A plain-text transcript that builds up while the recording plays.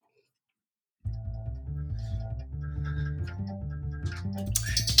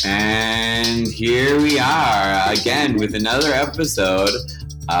And here we are again with another episode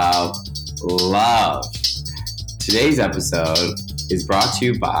of Love. Today's episode is brought to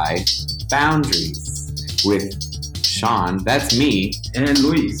you by Boundaries with Sean, that's me, and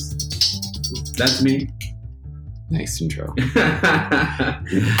Luis, that's me. Nice intro.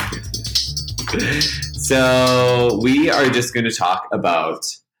 So we are just going to talk about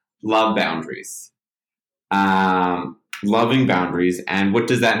love boundaries. Loving boundaries, and what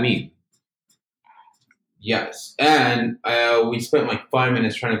does that mean? Yes, and we spent like 5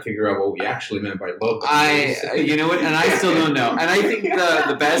 minutes trying to figure out what we actually meant by love boundaries. You know what? And I still don't know. And I think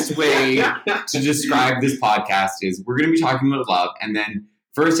the best way to describe this podcast is we're going to be talking about love, and then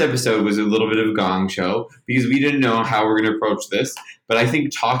first episode was a little bit of a gong show because we didn't know how we're going to approach this. But I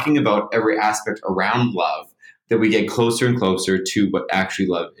think talking about every aspect around love, that we get closer and closer to what actually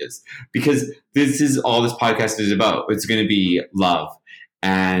love is. Because this is all this podcast is about. It's going to be love.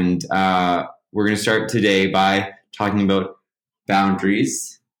 And we're going to start today by talking about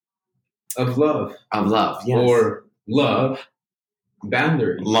boundaries. Of love. Of love, yes. Or love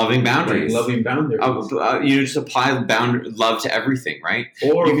boundaries. Loving boundaries. Like loving boundaries. Just apply love to everything, right?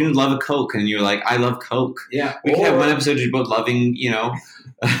 Or you can love a Coke and you're like, I love Coke. Yeah. We can have one episode just about loving,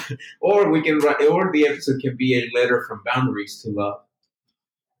 Or we can write, or the episode can be a letter from boundaries to love.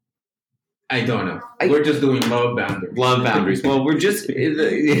 I don't know. We're just doing love boundaries. Love boundaries. Well, we're just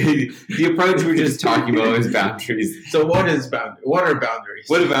the approach we're just talking about is boundaries. So what is boundary? What are boundaries?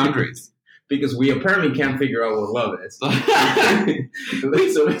 What are boundaries? Because we apparently can't figure out what love is. So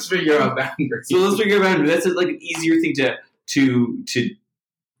let's figure out boundaries. So let's figure out boundaries. That's like an easier thing to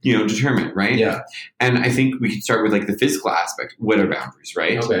determine, right? Yeah. And I think we can start with like the physical aspect. What are boundaries,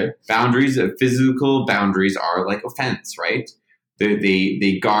 right? Okay. Boundaries, physical boundaries are like a fence, right?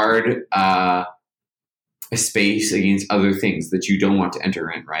 They guard a space against other things that you don't want to enter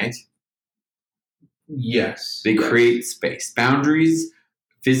in, right? Yes. They create space. Boundaries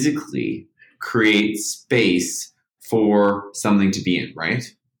physically create space for something to be in,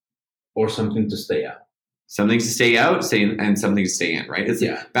 right? Or something to stay out. Something to stay out, and something to stay in, right?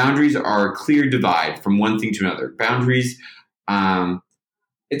 Boundaries are a clear divide from one thing to another. Boundaries,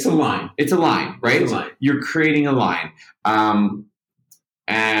 it's a line. It's a line, right? It's a line. You're creating a line.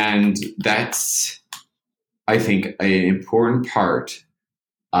 And that's, I think, an important part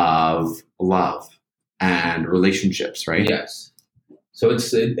of love and relationships, right? Yes. So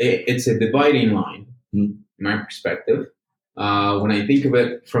it's a dividing line, Mm-hmm. in my perspective. When I think of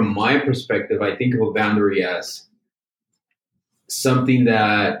it from my perspective, I think of a boundary as something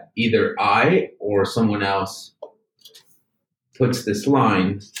that either I or someone else puts this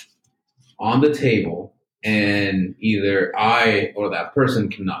line on the table and either I or that person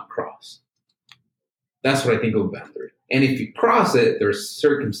cannot cross. That's what I think of a boundary. And if you cross it, there's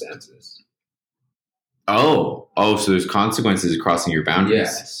circumstances. Oh, so there's consequences of crossing your boundaries.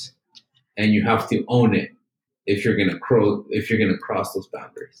 Yes. And you have to own it if you're gonna cross those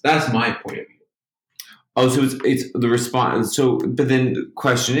boundaries. That's my point of view. Oh, so it's the response. So, but then the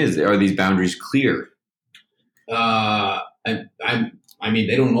question is, are these boundaries clear? I mean,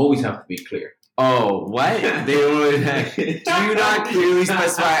 they don't always have to be clear. Oh, what? They don't. Do you not clearly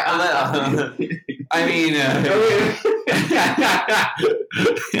specify? I mean, let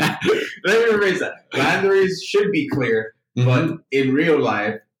me rephrase that. Boundaries should be clear, but in real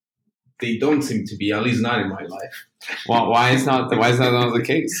life, they don't seem to be. At least not in my life. Well, why is that not the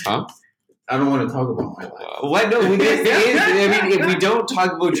case, huh? I don't want to talk about my life. What? No, I mean, if we don't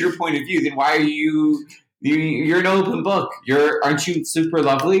talk about your point of view, then why are you? You're an open book. Aren't you super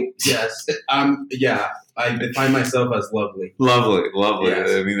lovely? Yes. Yeah. I define myself as lovely. Lovely.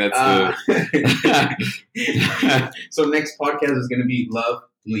 Yes. I mean, that's So next podcast is going to be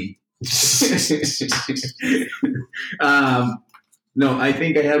lovely. No, I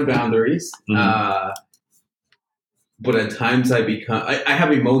think I have boundaries. Mm-hmm. But at times I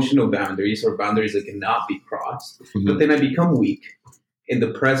have emotional boundaries or boundaries that cannot be crossed. Mm-hmm. But then I become weak in the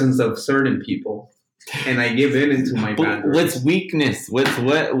presence of certain people. And I give into my boundaries. What's weakness? What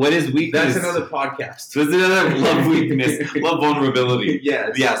is weakness? That's another podcast. That's another love weakness, love vulnerability.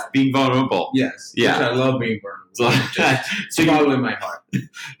 Yes, being vulnerable. Yes, yeah. Which I love being vulnerable. So follow in my heart.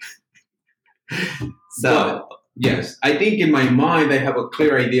 But, yes, I think in my mind I have a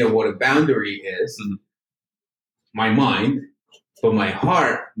clear idea of what a boundary is. Mm-hmm. My mind, but my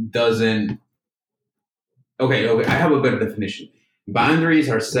heart doesn't. Okay. I have a better definition. Boundaries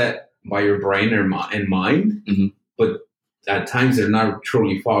are set by your brain and mind, mm-hmm. but at times they're not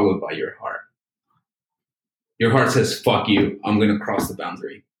truly followed by your heart. Your heart says, fuck you, I'm going to cross the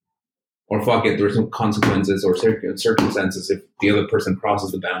boundary. or fuck it, there's some consequences or circumstances if the other person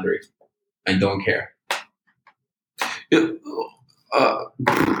crosses the boundary. I don't care.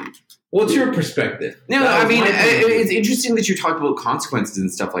 What's your perspective? No, I mean, it's interesting that you talk about consequences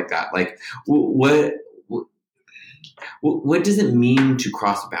and stuff like that. Like, what does it mean to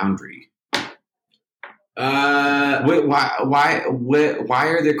cross a boundary? Why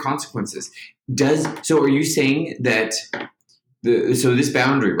are there consequences? So are you saying that so this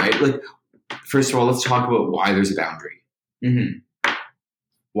boundary, right? Like, first of all, let's talk about why there's a boundary. Mm-hmm.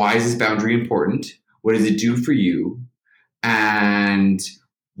 Why is this boundary important? What does it do for you? And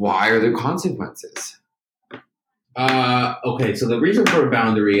why are there consequences? Okay, so the reason for a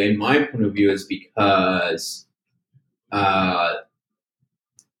boundary, in my point of view, is because why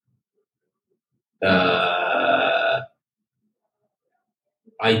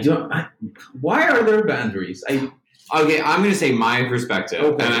are there boundaries? Okay, I'm going to say my perspective,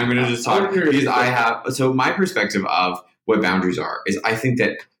 okay. And I'm going to just talk because my perspective of what boundaries are is I think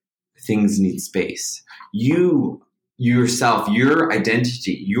that things need space. You yourself, your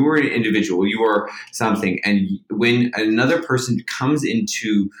identity, you're an individual, you are something, and when another person comes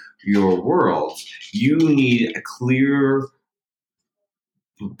into your world, you need a clear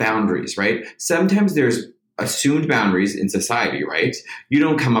boundaries, right? Sometimes there's assumed boundaries in society, right? You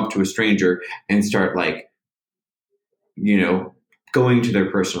don't come up to a stranger and start going to their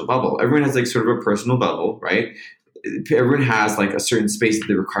personal bubble. Everyone has sort of a personal bubble, right? Everyone has a certain space that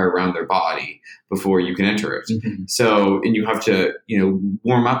they require around their body before you can enter it. Mm-hmm. So, and you have to,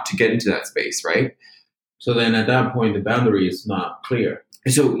 warm up to get into that space, right? So then at that point, the boundary is not clear.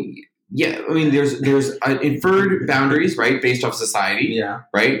 So, yeah, I mean, there's inferred boundaries, right? Based off society, yeah,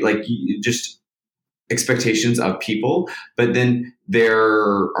 right? Just expectations of people, but then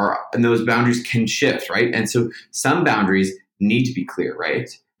and those boundaries can shift, right? And so some boundaries need to be clear, right?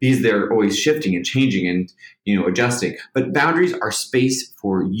 Because they're always shifting and changing and, adjusting. But boundaries are space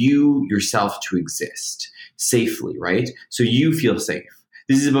for you yourself to exist safely, right? So you feel safe.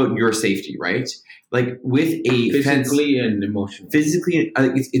 This is about your safety, right? Like with a physically and emotionally. Physically,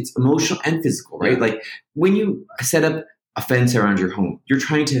 it's emotional and physical, right? Yeah. Like when you set up a fence around your home, you're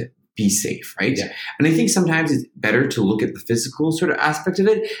trying to be safe, right? Yeah. And I think sometimes it's better to look at the physical sort of aspect of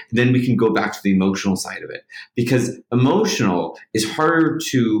it, and then we can go back to the emotional side of it. Because emotional is harder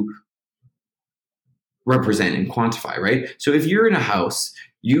to represent and quantify, right? So if you're in a house,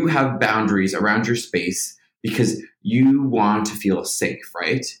 you have boundaries around your space because you want to feel safe,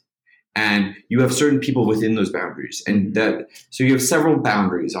 right? And you have certain people within those boundaries. And so you have several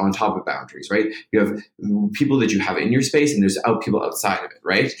boundaries on top of boundaries, right? You have people that you have in your space and there's people outside of it,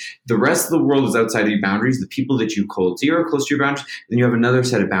 right? The rest of the world is outside of your boundaries. The people that you hold dear are close to your boundaries. Then you have another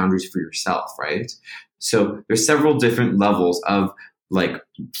set of boundaries for yourself, right? So there's several different levels of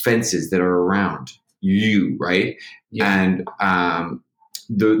fences that are around you, right? Yeah. And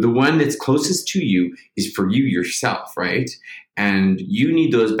the one that's closest to you is for you yourself, right? And you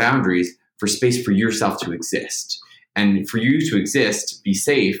need those boundaries for space for yourself to exist. And for you to exist, be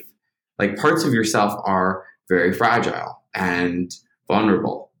safe, parts of yourself are very fragile and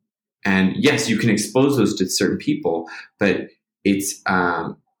vulnerable. And yes, you can expose those to certain people, but it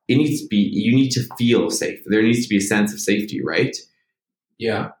needs to be, you need to feel safe. There needs to be a sense of safety, right?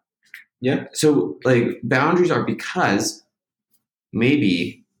 Yeah. Yeah. So boundaries are because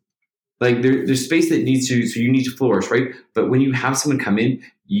maybe there's space that needs to, so you need to flourish, right? But when you have someone come in,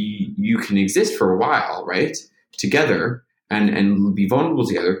 you can exist for a while, right? Together and be vulnerable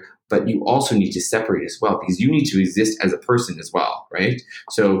together, but you also need to separate as well because you need to exist as a person as well, right?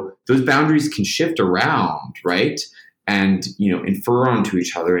 So those boundaries can shift around, right? And, infer onto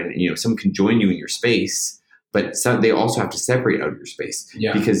each other and, someone can join you in your space, but they also have to separate out of your space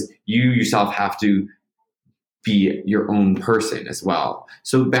because you yourself have to be your own person as well.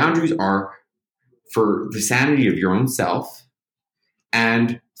 So boundaries are for the sanity of your own self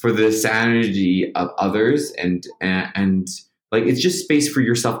and for the sanity of others and it's just space for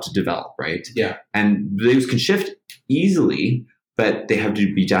yourself to develop, right? Yeah. And those can shift easily, but they have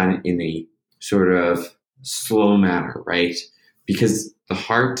to be done in a sort of slow manner, right? Because the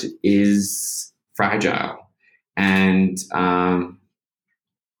heart is fragile and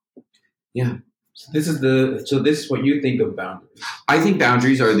yeah. This is what you think of boundaries. I think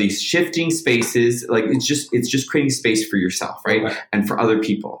boundaries are these shifting spaces. It's just creating space for yourself, right? Okay. And for other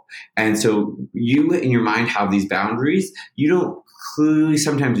people. And so you in your mind have these boundaries. You don't clearly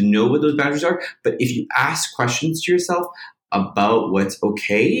sometimes know what those boundaries are, but if you ask questions to yourself about what's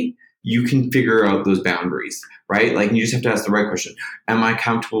okay, you can figure out those boundaries, right? You just have to ask the right question. Am I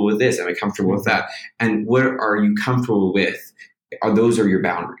comfortable with this? Am I comfortable with that? And what are you comfortable with those are your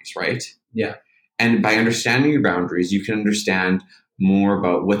boundaries, right? Yeah. And by understanding your boundaries, you can understand more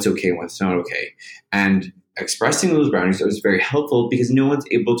about what's okay and what's not okay. And expressing those boundaries is very helpful because no one's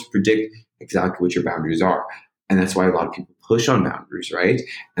able to predict exactly what your boundaries are. And that's why a lot of people push on boundaries, right?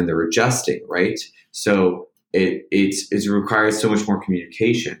 And they're adjusting, right? So it requires so much more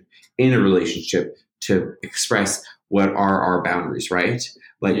communication in a relationship to express what are our boundaries, right?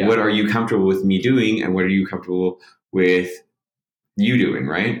 Like, what are you comfortable with me doing and what are you comfortable with you doing,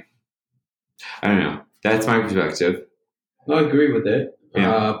 right? I don't know. That's my perspective. No, I agree with it.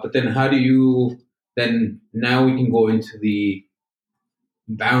 Yeah. But then how do you, then now we can go into the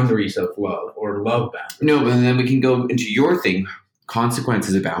boundaries of love or love boundaries. No, but then we can go into your thing,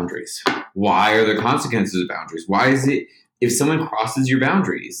 consequences of boundaries. Why are there consequences of boundaries? Why is it if someone crosses your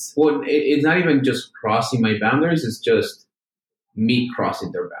boundaries? Well, it's not even just crossing my boundaries. It's just me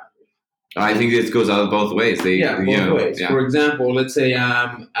crossing their boundaries. I think this goes out both ways. Both ways. Yeah. For example, let's say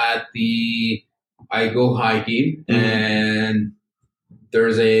I go hiking and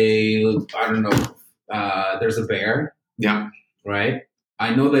there's there's a bear. Yeah. Right?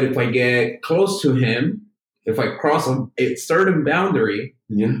 I know that if I get close to him, if I cross a certain boundary,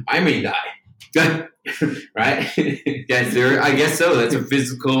 I may die. Right? Yes, I guess so. That's a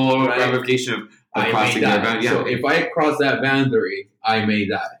physical ramification of crossing your boundary. So if I cross that boundary, I may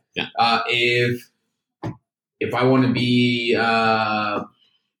die. Yeah. If I want to be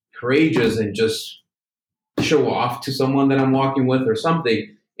courageous and just show off to someone that I'm walking with or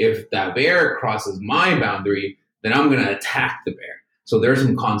something, if that bear crosses my boundary, then I'm going to attack the bear. So there's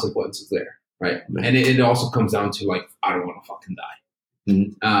some consequences there, right? And it also comes down to like, I don't want to fucking die.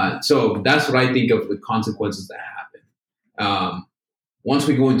 Mm-hmm. So that's what I think of the consequences that happen. Once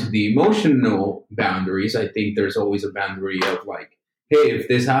we go into the emotional boundaries, I think there's always a boundary of like, hey, if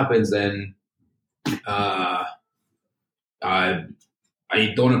this happens, then I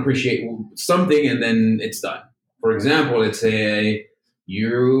don't appreciate something, and then it's done. For example, let's say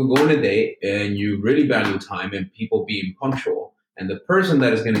you go on a date and you really value time and people being punctual, and the person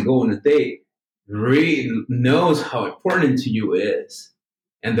that is going to go on a date really knows how important to you is,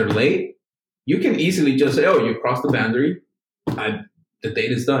 and they're late, you can easily just say, oh, you crossed the boundary, the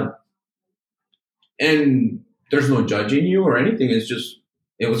date is done. And there's no judging you or anything. It's just,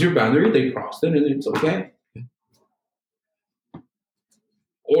 it was your boundary, they crossed it, and it's okay.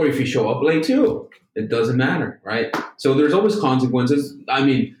 Or if you show up late too, it doesn't matter, right? So there's always consequences. I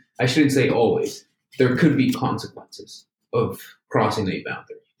mean, I shouldn't say always. There could be consequences of crossing a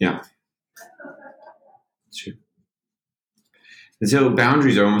boundary. Yeah. That's true. And so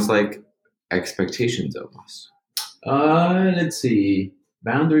boundaries are almost like expectations almost. Let's see.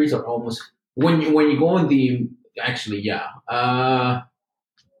 Boundaries are almost, when you go on the, actually, yeah.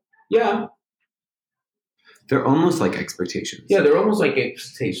 Yeah. They're almost like expectations. Yeah, they're almost like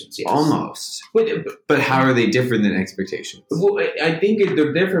expectations. Yes. Almost. But how are they different than expectations? Well, I think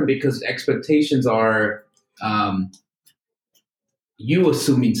they're different because expectations are you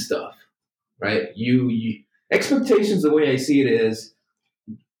assuming stuff, right? You expectations, the way I see it is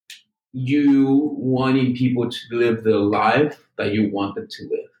you wanting people to live the life that you want them to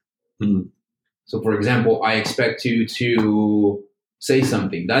live. Mm-hmm. So, for example, I expect you to say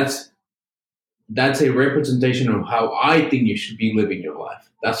something. That's a representation of how I think you should be living your life.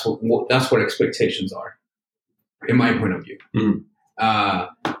 That's what expectations are, in my point of view. Mm-hmm.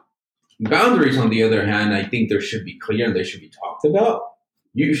 Boundaries, on the other hand, I think they should be clear and they should be talked about.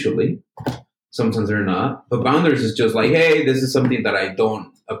 Usually, sometimes they're not. But boundaries is just like, hey, this is something that I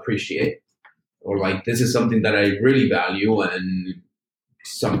don't appreciate, or like this is something that I really value, and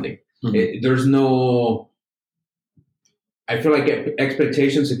something. Mm-hmm. There's no. I feel like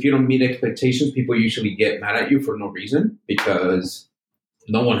expectations, if you don't meet expectations, people usually get mad at you for no reason because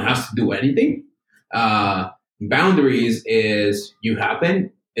no one has to do anything. Boundaries is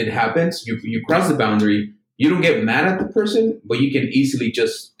it happens, you cross the boundary, you don't get mad at the person, but you can easily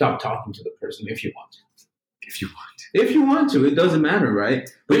just stop talking to the person if you want to. If you want to, it doesn't matter, right?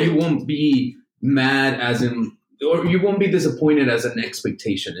 But you won't be mad or you won't be disappointed as an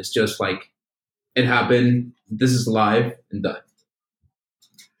expectation. It's just like, it happened, this is live, and done.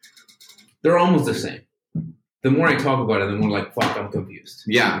 They're almost the same. The more I talk about it, the more like, fuck, I'm confused.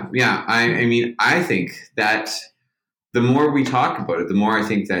 Yeah. I mean, I think that the more we talk about it, the more I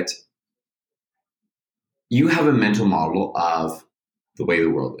think that you have a mental model of the way the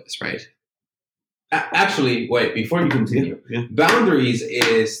world is, right? Actually, wait, before you continue, boundaries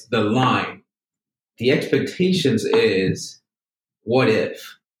is the line. The expectations is what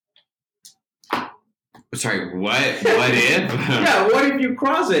if. Sorry, what if? Yeah, what if you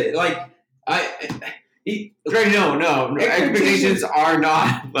cross it? Like, Right? No. Expectations are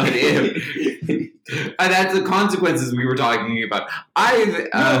not, but if. And that's the consequences we were talking about.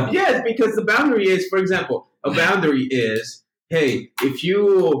 Yes, because the boundary is, for example, a boundary is, hey, if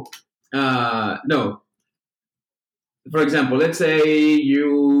you, no, for example, let's say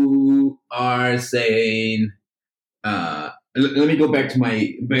you are saying, let me go back to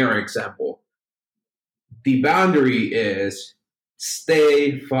my bear example. The boundary is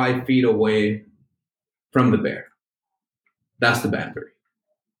stay 5 feet away from the bear. That's the boundary.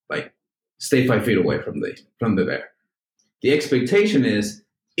 Like, stay 5 feet away from the bear. The expectation is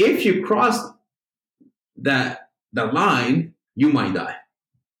if you cross the line, you might die.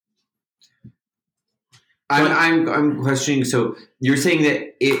 I'm questioning. So you're saying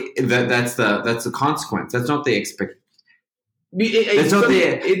that that's the consequence. That's not the That's not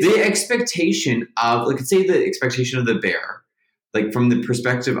the expectation of, like, say the expectation of the bear, like from the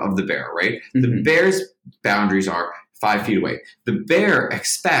perspective of the bear, right? Mm-hmm. The bear's boundaries are 5 feet away. The bear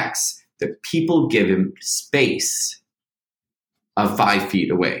expects that people give him space of 5 feet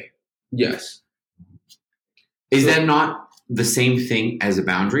away. Yes. Is that not the same thing as a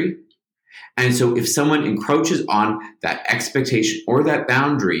boundary? And so if someone encroaches on that expectation or that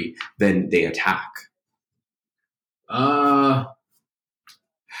boundary, then they attack.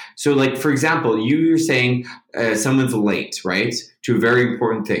 So, like, for example, you're saying someone's late, right, to a very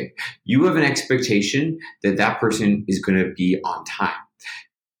important thing. You have an expectation that that person is going to be on time.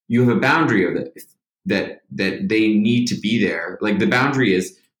 You have a boundary of it, that they need to be there. Like, the boundary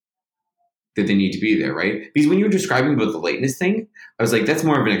is that they need to be there, right? Because when you were describing about the lateness thing, I was like, that's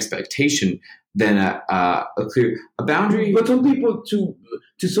more of an expectation than a boundary. But some people,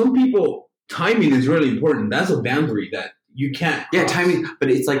 to some people, timing is really important. That's a boundary that you can't cross. Yeah, timing, but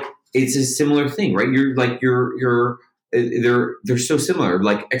it's like, it's a similar thing, right? They're so similar.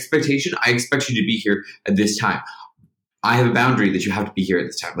 Like, expectation, I expect you to be here at this time. I have a boundary that you have to be here at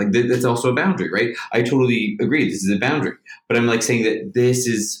this time. Like, that's also a boundary, right? I totally agree. This is a boundary. But I'm like saying that this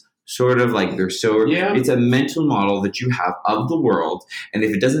is sort of like, it's a mental model that you have of the world. And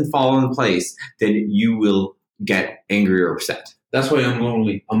if it doesn't fall in place, then you will get angry or upset. That's why I'm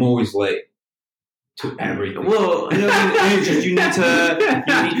lonely. I'm always late to everything. Well, it's just you need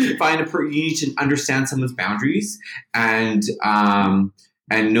to find you need to understand someone's boundaries and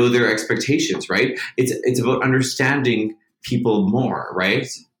know their expectations, right? It's about understanding people more, right?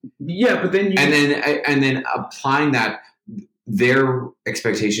 Yeah, but then and then applying their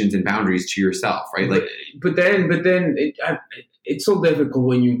expectations and boundaries to yourself, right? Like, but then it's so difficult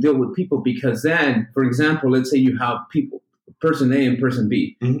when you deal with people, because then, for example, let's say you have people, person A and person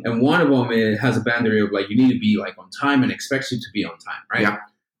B, mm-hmm. and one of them has a boundary of, like, you need to be, like, on time and expects you to be on time, right? Yeah.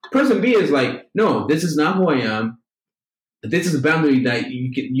 Person B is like, no, this is not who I am. This is a boundary that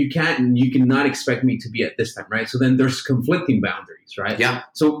you cannot expect me to be at this time, right? So then there's conflicting boundaries, right? Yeah.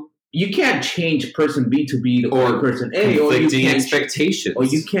 So you can't change person B to be person A, conflicting expectations, or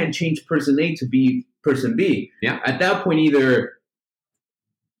you can't change person A to be person B. Yeah. At that point, either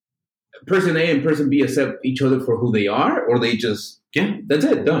person A and person B accept each other for who they are, or they just that's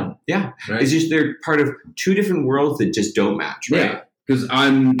it, done. Yeah, right? It's just they're part of two different worlds that just don't match, right? Yeah, because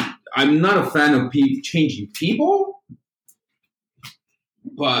I'm not a fan of changing people,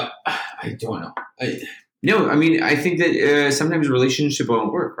 but I don't know. I think that sometimes a relationship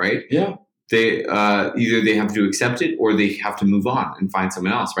won't work, right? Yeah. They either they have to accept it or they have to move on and find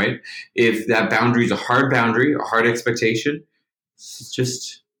someone else, right? If that boundary is a hard boundary, a hard expectation, it's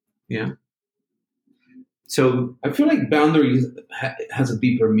just. Yeah. So I feel like boundaries has a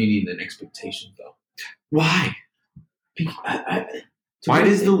deeper meaning than expectation, though. Why? Why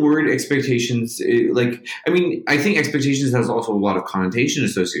does the word expectations, I think expectations has also a lot of connotation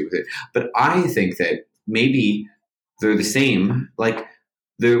associated with it, but I think that maybe they're the same. Like,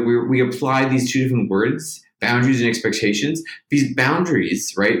 we apply these two different words, boundaries and expectations. These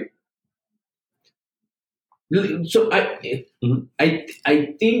boundaries, right? So I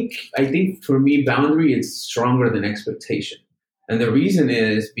think for me, boundary is stronger than expectation, and the reason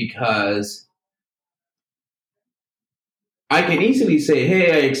is because I can easily say,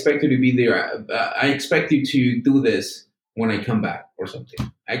 "Hey, I expect you to be there. I expect you to do this when I come back, or something.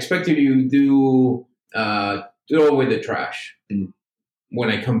 I expect you to do throw away the trash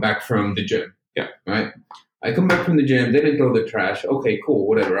when I come back from the gym. Yeah, right. I come back from the gym, then I throw the trash. Okay, cool,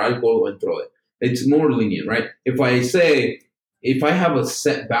 whatever. I go and throw it. It's more lenient, right? If I have a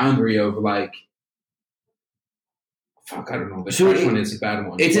set boundary of, like, I don't know. The first one is a bad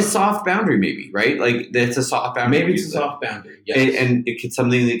one. It's a soft boundary, maybe, right? Like, that's a soft boundary. Maybe it's a soft boundary, yes. And it could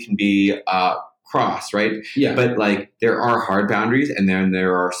something that can be cross, right? Yeah. But like there are hard boundaries and then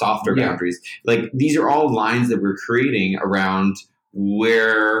there are softer boundaries. Like these are all lines that we're creating around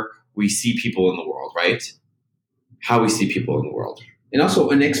where we see people in the world, right? How we see people in the world. And also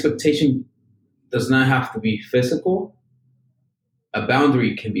an expectation does not have to be physical. A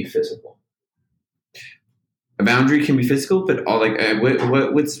boundary can be physical. A boundary can be physical, but all like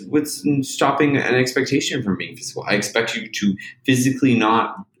what's stopping an expectation from being physical? I expect you to physically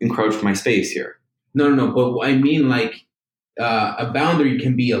not encroach my space here. No. But I mean, like, a boundary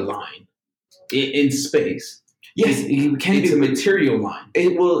can be a line in space. Yes, it can it's be a material line.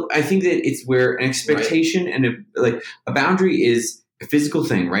 I think that it's where an expectation and a boundary is a physical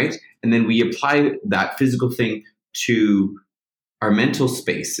thing, right? And then we apply that physical thing to our mental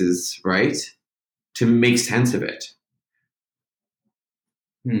spaces, right? To make sense of it.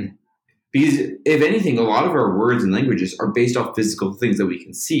 Because if anything, a lot of our words and languages are based off physical things that we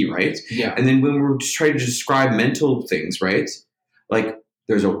can see, right? Yeah. And then when we're just trying to describe mental things, right? Like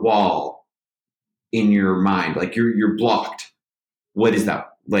there's a wall in your mind, like you're blocked. What is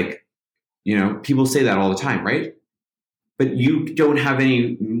that? Like, people say that all the time, right? But you don't have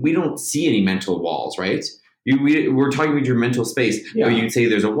we don't see any mental walls, right? We're talking about your mental space, but you'd say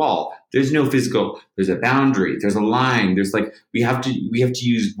there's a wall. There's no physical. There's a boundary. There's a line. There's like we have to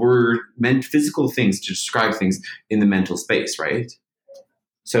use physical things to describe things in the mental space, right?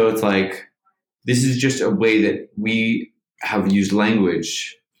 So it's like this is just a way that we have used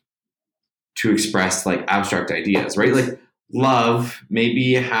language to express like abstract ideas, right? Like love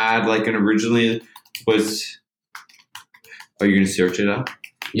maybe had like an originally was. Are you going to search it up?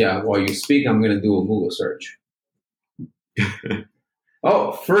 Yeah, while you speak, I'm going to do a Google search.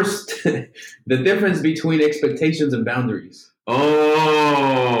 First, the difference between expectations and boundaries.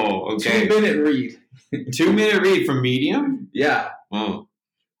 Oh, okay. 2-minute read. 2-minute read from Medium? Yeah. Oh.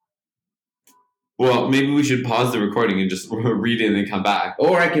 Well, maybe we should pause the recording and just read it and then come back.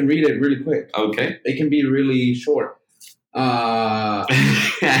 Or I can read it really quick. Okay. It can be really short. Let's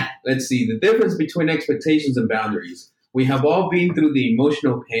see. The difference between expectations and boundaries. We have all been through the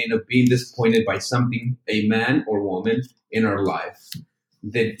emotional pain of being disappointed by something a man or woman in our life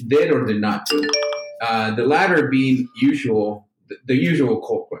that did or did not do. The latter being the usual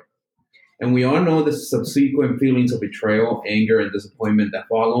culprit. And we all know the subsequent feelings of betrayal, anger, and disappointment that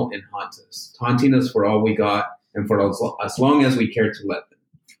follow and haunt us, taunting us for all we got and for as long as we care to let them.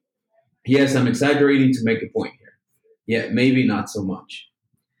 Yes, I'm exaggerating to make a point here. Yet maybe not so much.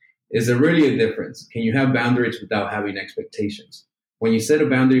 Is there really a difference? Can you have boundaries without having expectations? When you set a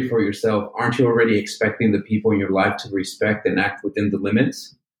boundary for yourself, aren't you already expecting the people in your life to respect and act within the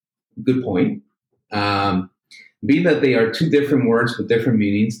limits? Good point. Being that they are two different words with different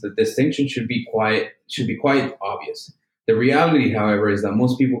meanings, the distinction should be quite obvious. The reality, however, is that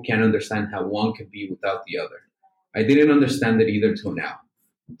most people can't understand how one can be without the other. I didn't understand it either till now.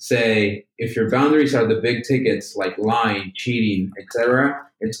 Say, if your boundaries are the big tickets like lying, cheating, etc.,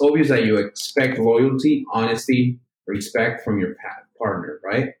 it's obvious that you expect loyalty, honesty, respect from your partner,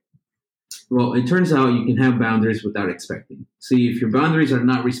 right? Well, it turns out you can have boundaries without expecting. See, if your boundaries are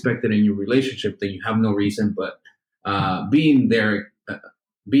not respected in your relationship, then you have no reason but being their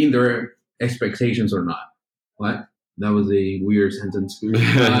expectations or not. What? That was a weird sentence.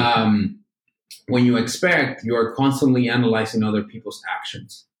 When you expect, you are constantly analyzing other people's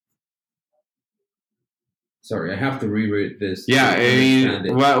actions. Sorry, I have to reread this. Yeah, read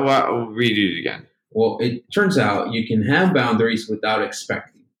it again. Well, it turns out you can have boundaries without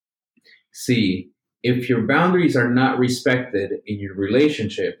expecting. See, if your boundaries are not respected in your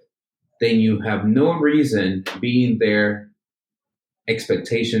relationship, then you have no reason being their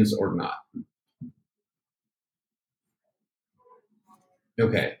expectations or not.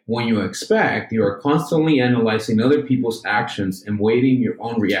 Okay, when you expect, you are constantly analyzing other people's actions and weighing your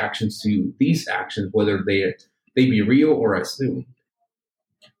own reactions to these actions, whether they be real or assumed.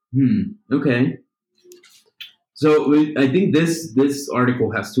 Okay. So I think this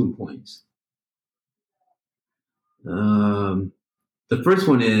article has 2 points. The first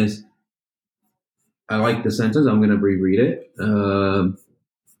one is, I like the sentence. I'm going to reread it.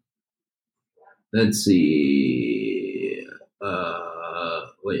 Let's see.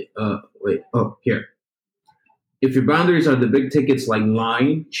 Wait. Oh, here. If your boundaries are the big tickets like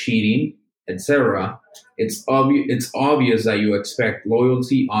lying, cheating, etc., it's obvious that you expect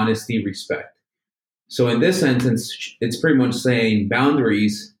loyalty, honesty, respect. So in this sentence, it's pretty much saying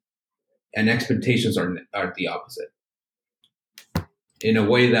boundaries and expectations are the opposite. In a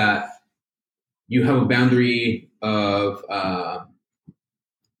way that you have a boundary of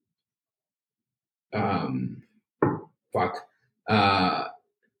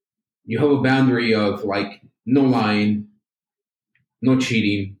you have a boundary of like no lying, no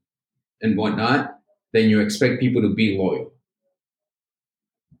cheating, and whatnot, then you expect people to be loyal.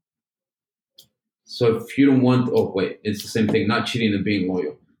 So if you don't want, oh wait, it's the same thing, not cheating and being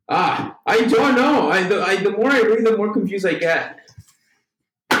loyal. I don't know. The more I read, the more confused I get.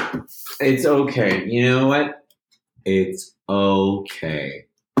 It's okay. You know what? It's okay.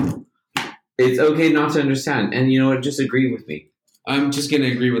 It's okay not to understand. And you know what? Just agree with me. I'm just going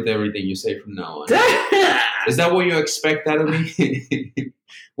to agree with everything you say from now on. Is that what you expect out of me?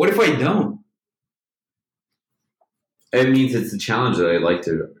 What if I don't? It means it's a challenge that I'd like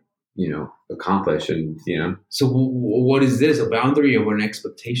to, accomplish. And, So what is this? A boundary or an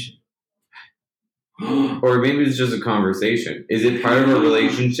expectation? Or maybe it's just a conversation. Is it part of a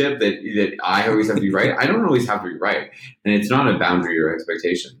relationship that I always have to be right? I don't always have to be right. And it's not a boundary or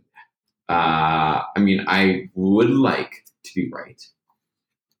expectation. I would like to be right.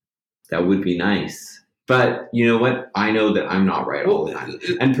 That would be nice. But you know what? I know that I'm not right all the time.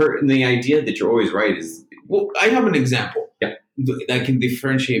 And the idea that you're always right is... Well, I have an example. Yeah. That can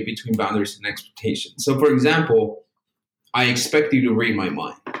differentiate between boundaries and expectations. So, for example, I expect you to read my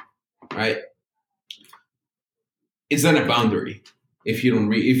mind, right? It's not a boundary. If you don't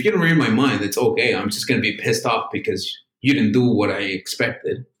read my mind, it's okay. I'm just going to be pissed off because you didn't do what I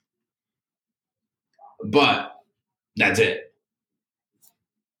expected. But that's it.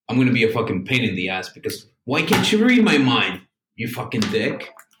 I'm going to be a fucking pain in the ass because why can't you read my mind, you fucking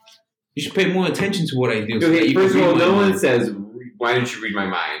dick? You should pay more attention to what I do. Okay, first of all, no one says, why don't you read my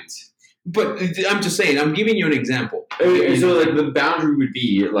mind? But I'm just saying, I'm giving you an example. Okay, so like the boundary would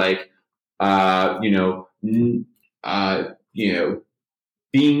be like,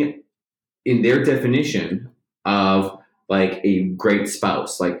 being in their definition of like a great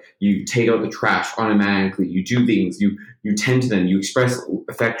spouse. Like you take out the trash automatically, you do things, you tend to them, you express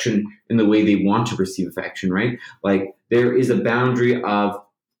affection in the way they want to receive affection, right? Like there is a boundary of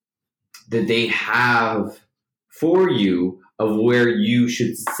that they have for you of where you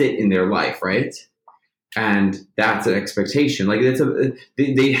should sit in their life, right? And that's an expectation. Like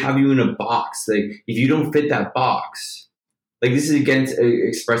they have you in a box. Like if you don't fit that box, like this is against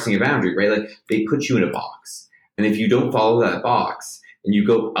expressing a boundary, right? Like they put you in a box, and if you don't follow that box and you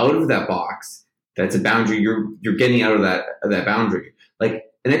go out of that box, that's a boundary. You're getting out of that boundary.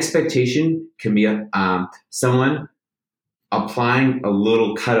 Like an expectation can be someone applying a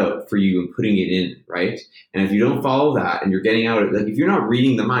little cutout for you and putting it in, right? And if you don't follow that and you're getting out of, like if you're not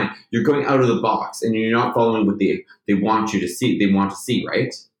reading the mind, you're going out of the box and you're not following what they want you to see,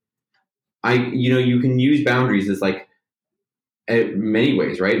 right? You can use boundaries as like many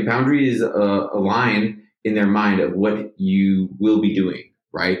ways, right? Boundary is a line in their mind of what you will be doing,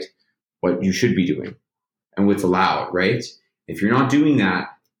 right? What you should be doing and what's allowed, right? If you're not doing that,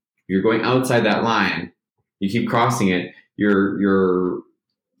 you're going outside that line, you keep crossing it, you're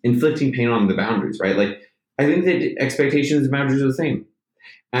inflicting pain on the boundaries, right? Like, I think that expectations and boundaries are the same.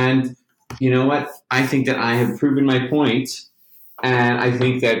 And you know what? I think that I have proven my point. And I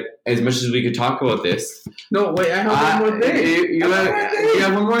think that as much as we could talk about this... No, wait, I have one more thing. You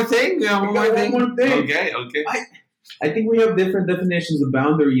have one more thing? You have one more thing? Okay. I think we have different definitions of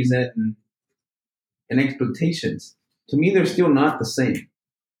boundaries and expectations. To me, they're still not the same.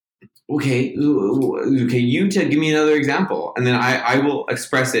 Okay, you give me another example, and then I will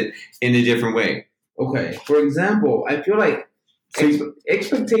express it in a different way. Okay, for example, I feel like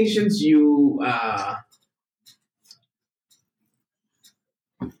expectations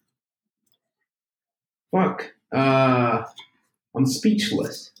I'm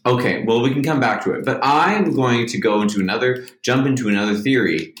speechless. Okay, well, we can come back to it, but I'm going to jump into another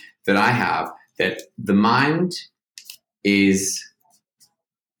theory that I have, that the mind is...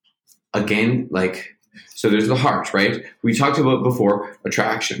 Again, so there's the heart, right? We talked about before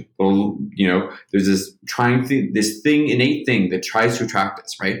attraction. Well, there's this innate thing that tries to attract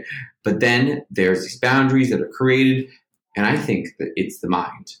us, right? But then there's these boundaries that are created, and I think that it's the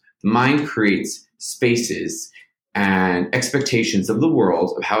mind. The mind creates spaces and expectations of the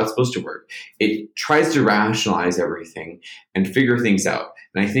world of how it's supposed to work. It tries to rationalize everything and figure things out.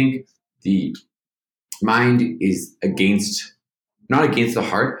 And I think the mind is not against the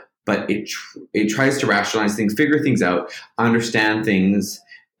heart, but it tries to rationalize things, figure things out, understand things,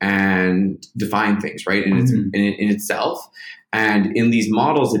 and define things, right? And it's in itself. And in these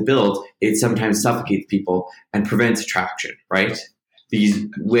models it builds, it sometimes suffocates people and prevents attraction, right?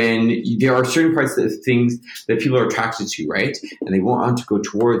 When there are certain parts of things that people are attracted to, right? And they want to go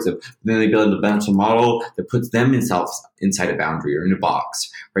towards them. Then they build a mental model that puts themselves inside a boundary or in a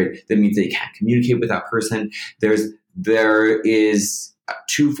box, right? That means they can't communicate with that person. There's there is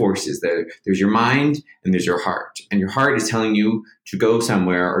two forces. There's your mind and there's your heart. And your heart is telling you to go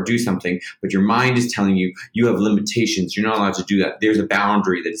somewhere or do something, but your mind is telling you you have limitations. You're not allowed to do that. There's a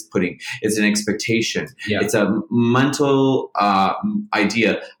boundary that it's putting. It's an expectation. Yeah. It's a mental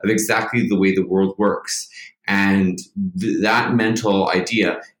idea of exactly the way the world works. And that mental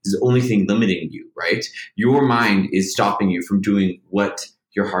idea is the only thing limiting you, right? Your mind is stopping you from doing what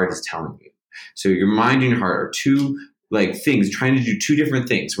your heart is telling you. So your mind and your heart are two things trying to do two different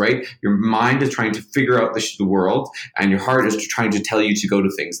things, right? Your mind is trying to figure out the world, and your heart is trying to tell you to go to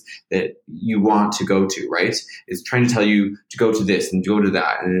things that you want to go to, right? It's trying to tell you to go to this and go to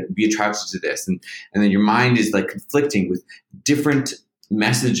that and be attracted to this. And then your mind is conflicting with different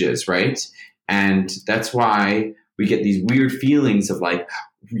messages, right? And that's why we get these weird feelings of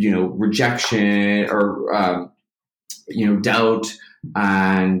rejection or, doubt,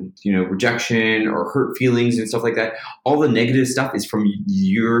 and rejection or hurt feelings and stuff like that. All the negative stuff is from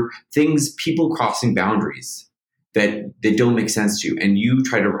your things, people crossing boundaries that don't make sense to you, and you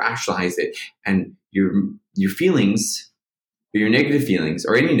try to rationalize it. And your feelings, or your negative feelings,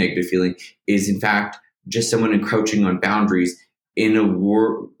 or any negative feeling, is in fact just someone encroaching on boundaries in a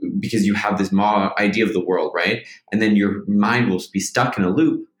war, because you have this idea of the world, right? And then your mind will be stuck in a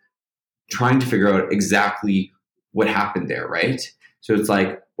loop trying to figure out exactly what happened there, right? So it's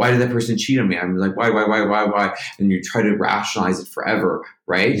why did that person cheat on me? I'm why? And you try to rationalize it forever,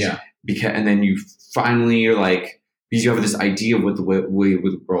 right? Yeah. And then you finally are because you have this idea of what the way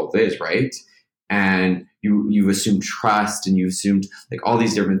the world is, right? And you've assumed trust, and you've assumed all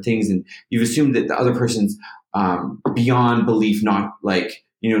these different things, and you've assumed that the other person's beyond belief, not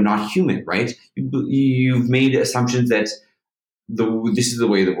not human, right? You've made assumptions that this is the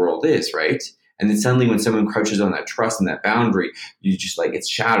way the world is, right? And then suddenly when someone encroaches on that trust and that boundary, you just it's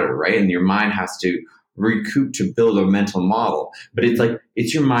shattered, right? And your mind has to recoup to build a mental model. But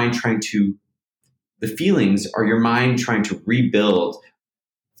it's your mind the feelings are your mind trying to rebuild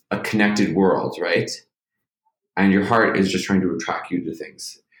a connected world, right? And your heart is just trying to attract you to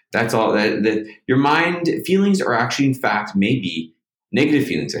things. That's all that your mind feelings are actually, in fact, maybe negative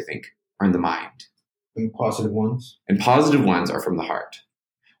feelings, I think, are in the mind. And positive ones? And positive ones are from the heart.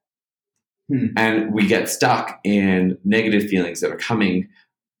 And we get stuck in negative feelings that are coming.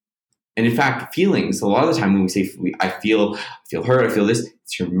 And in fact, feelings, a lot of the time when we say, I feel hurt, I feel this,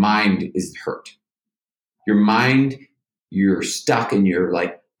 it's your mind is hurt. Your mind, you're stuck and you're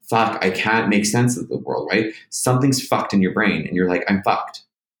fuck, I can't make sense of the world, right? Something's fucked in your brain and you're I'm fucked.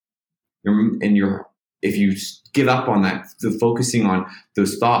 If you give up on that, focusing on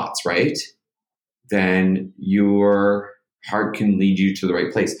those thoughts, right? Then your heart can lead you to the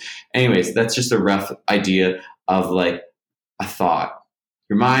right place. Anyways, that's just a rough idea of a thought.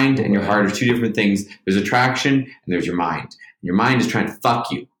 Your mind and your heart are two different things. There's attraction and there's your mind. Your mind is trying to fuck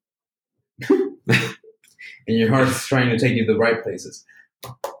you. And your heart is trying to take you to the right places.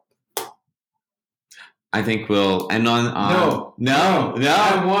 I think we'll end on... No. I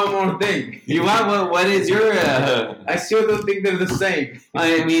have one more thing. You want what is your... I still don't think they're the same.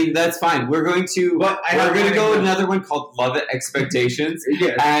 I mean, that's fine. We're going to... We're going to go with another one called Love It Expectations.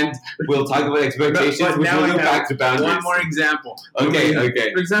 Yes. And we'll talk about expectations. But now we'll I go have back to boundaries. one more example. Okay.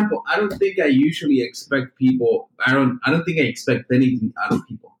 For example, I don't think I usually expect people... I don't think I expect anything out of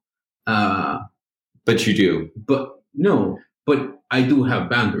people. But you do. But I do have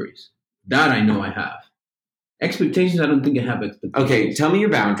boundaries. That I know I have. Expectations, I don't think I have expectations. Okay, tell me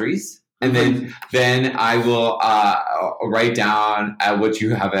your boundaries, and then I will write down what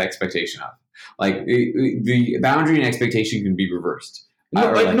you have an expectation of. The boundary and expectation can be reversed.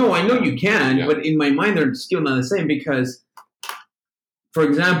 No, I know you can, but in my mind they're still not the same because, for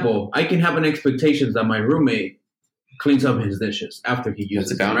example, I can have an expectation that my roommate cleans up his dishes after he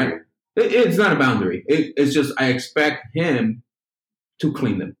uses them. Right? It's not a boundary. It's just I expect him to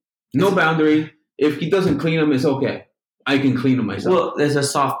clean them. No boundary. If he doesn't clean them, it's okay. I can clean them myself. Well, there's a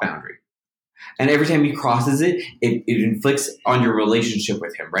soft boundary. And every time he crosses it, it inflicts on your relationship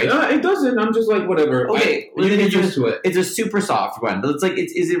with him, right? It doesn't. I'm just whatever. Okay. You get used to it. It's a super soft one. It's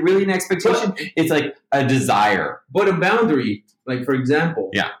is it really an expectation? It's a desire. But a boundary, for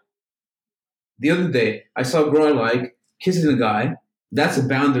example. Yeah. The other day, I saw a girl I kissing a guy. That's a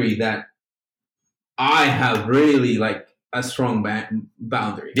boundary that I have really a strong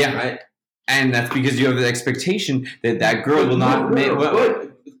boundary. Yeah. Right? And that's because you have the expectation that girl will not...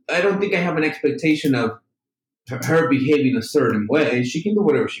 But I don't think I have an expectation of her behaving a certain way. She can do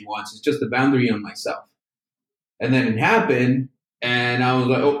whatever she wants. It's just a boundary on myself. And then it happened, and I was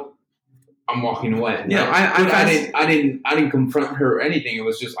oh, I'm walking away. Yeah, I didn't confront her or anything. It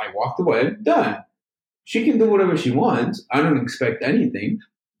was just I walked away. Done. She can do whatever she wants. I don't expect anything.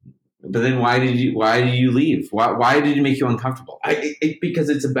 But then why did you leave? Why did it make you uncomfortable? Because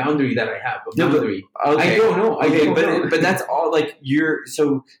it's a boundary that I have. A boundary. Okay. I don't know. But that's all like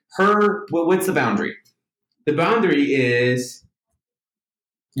what's the boundary? The boundary is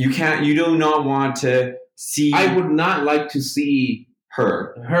you do not want to see. I would not like to see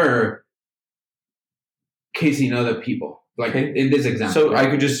her kissing other people. Like in this example. So right? I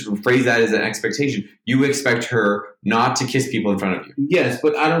could just phrase that as an expectation. You expect her not to kiss people in front of you. Yes,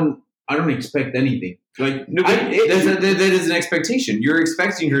 but I don't expect anything. Like no, that is an expectation. You're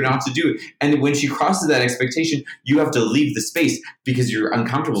expecting her not to do it, and when she crosses that expectation, you have to leave the space because you're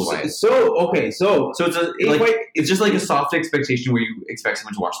uncomfortable by it. So it's just like a soft expectation where you expect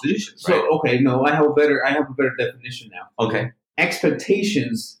someone to wash the dishes. Right? So no, I have a better definition now. Okay,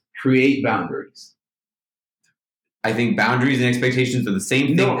 expectations create boundaries. I think boundaries and expectations are the same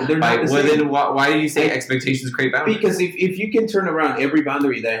thing. No, they're not the same. Then why do you say expectations create boundaries? Because if you can turn around every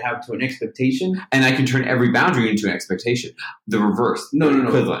boundary that I have to an expectation... And I can turn every boundary into an expectation. The reverse. No.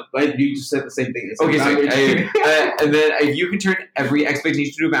 Equivalent. But you just said the same thing. Okay, and then if you can turn every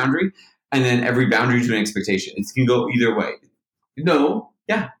expectation to a boundary, and then every boundary to an expectation, it can go either way. No.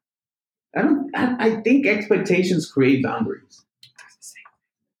 Yeah. I think expectations create boundaries.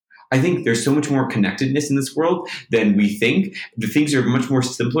 I think there's so much more connectedness in this world than we think. The things are much more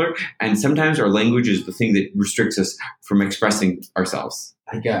simpler, and sometimes our language is the thing that restricts us from expressing ourselves.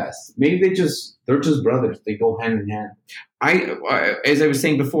 I guess maybe they're just brothers. They go hand in hand. As I was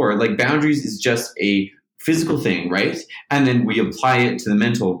saying before, like boundaries is just a physical thing, right? And then we apply it to the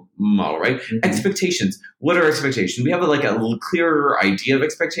mental model, right? Mm-hmm. Expectations. What are expectations? We have a clearer idea of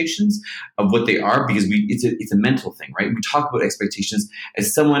expectations, of what they are, because it's a mental thing, right? We talk about expectations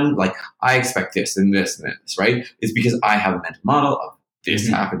as someone like, I expect this and this and this, right? It's because I have a mental model of this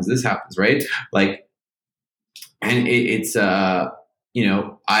happens, right? Like, and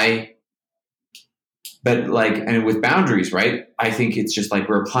But and with boundaries, right? I think it's just like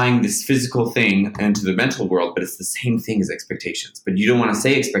we're applying this physical thing into the mental world, but it's the same thing as expectations. But you don't want to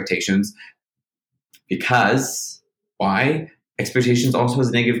say expectations because why? Expectations also has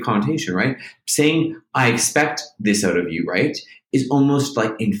a negative connotation, right? Saying I expect this out of you, right, is almost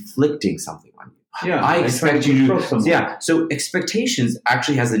like inflicting something on you. Yeah, I expect you to. Yeah. So expectations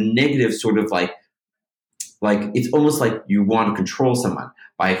actually has a negative sort of like it's almost like you want to control someone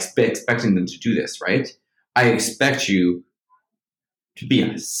by expecting them to do this, right? I expect you to be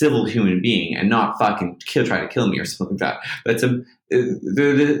a civil human being and not fucking try to kill me or something like that.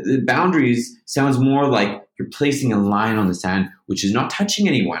 The boundaries sounds more like you're placing a line on the sand, which is not touching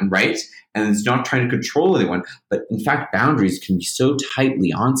anyone, right? And it's not trying to control anyone. But in fact, boundaries can be so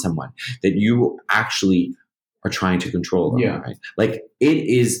tightly on someone that you actually are trying to control them, right? Like it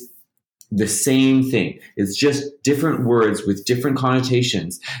is the same thing. It's just different words with different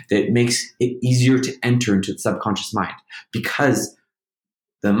connotations that makes it easier to enter into the subconscious mind because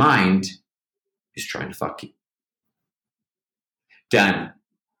the mind is trying to fuck you. Done.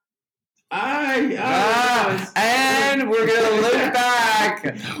 And we're going to look back.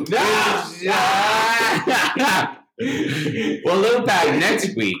 We'll look back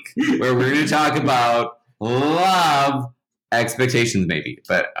next week where we're going to talk about love. Expectations, maybe,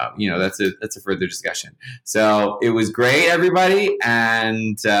 but that's a further discussion. So it was great, everybody,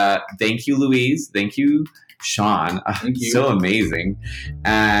 and thank you, Louise. Thank you, Sean. Thank you. So amazing.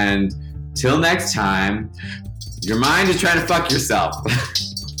 And till next time, your mind is trying to fuck yourself.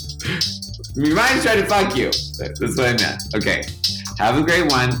 Your mind is trying to fuck you. That's what I meant. Okay. Have a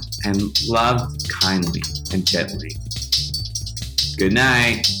great one, and love kindly and gently. Good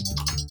night.